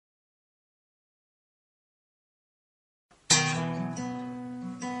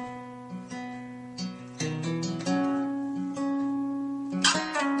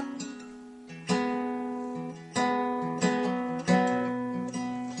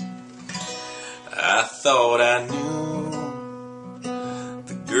thought I knew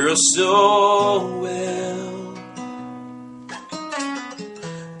the girl so well.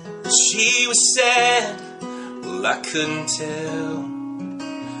 She was sad, well I couldn't tell.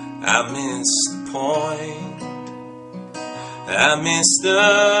 I missed the point, I missed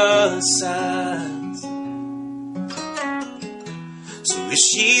the signs. So if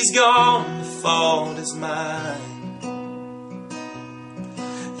she's gone, the fault is mine.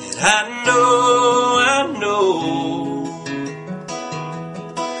 And I know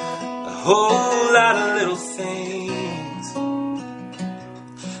a whole lot of little things.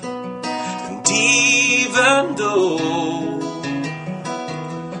 And even though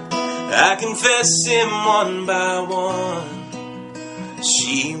I confess him one by one,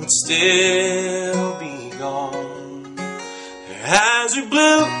 she would still be gone. Her eyes were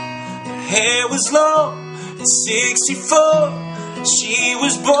blue, her hair was long. At 64, she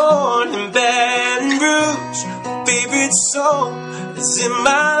was born in Baton Rouge. Her favorite song is In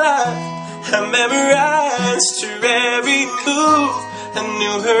My Life. I memorized her every move. I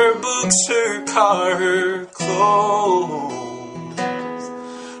knew her books, her car, her clothes.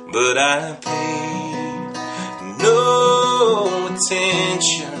 But I paid no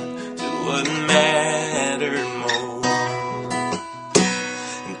attention to what mattered most.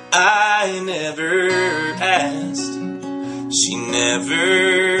 And I never asked, she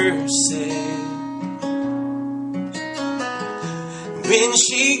never said. When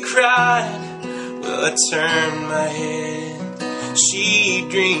she cried, well, I turned my head. She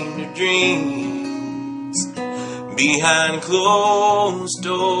dreamed her dreams behind closed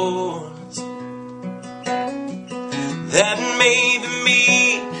doors that may be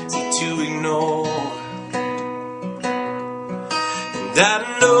easy to ignore. And I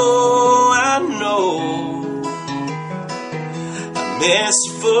know I miss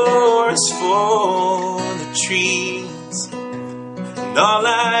the forest for the trees, and all I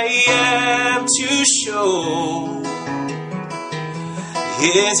have to show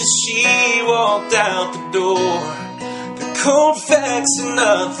is that she walked out the door. The cold facts and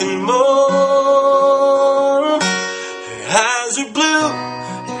nothing more. Her eyes were blue,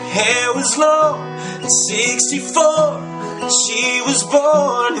 her hair was long. At 64, she was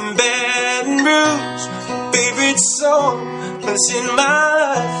born in Baton Rouge. Her favorite song was In My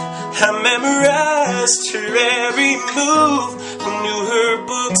Life. I memorized her every move. I knew her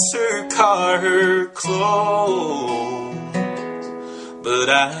books, her car, her clothes. But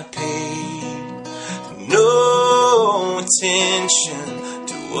I paid no attention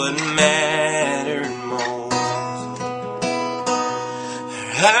to what mattered most.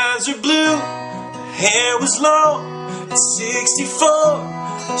 Her eyes were blue, her hair was long. At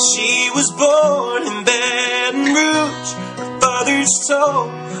 64, she was born in Baton Rouge. Her father's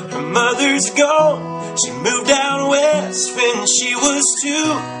told, her mother's gone. She moved out west when she was 2.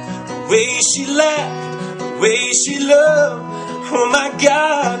 The way she laughed, the way she loved. Oh my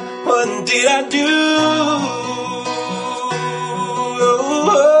God, what did I do? Oh,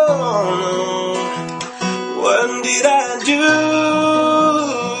 no. What did I do?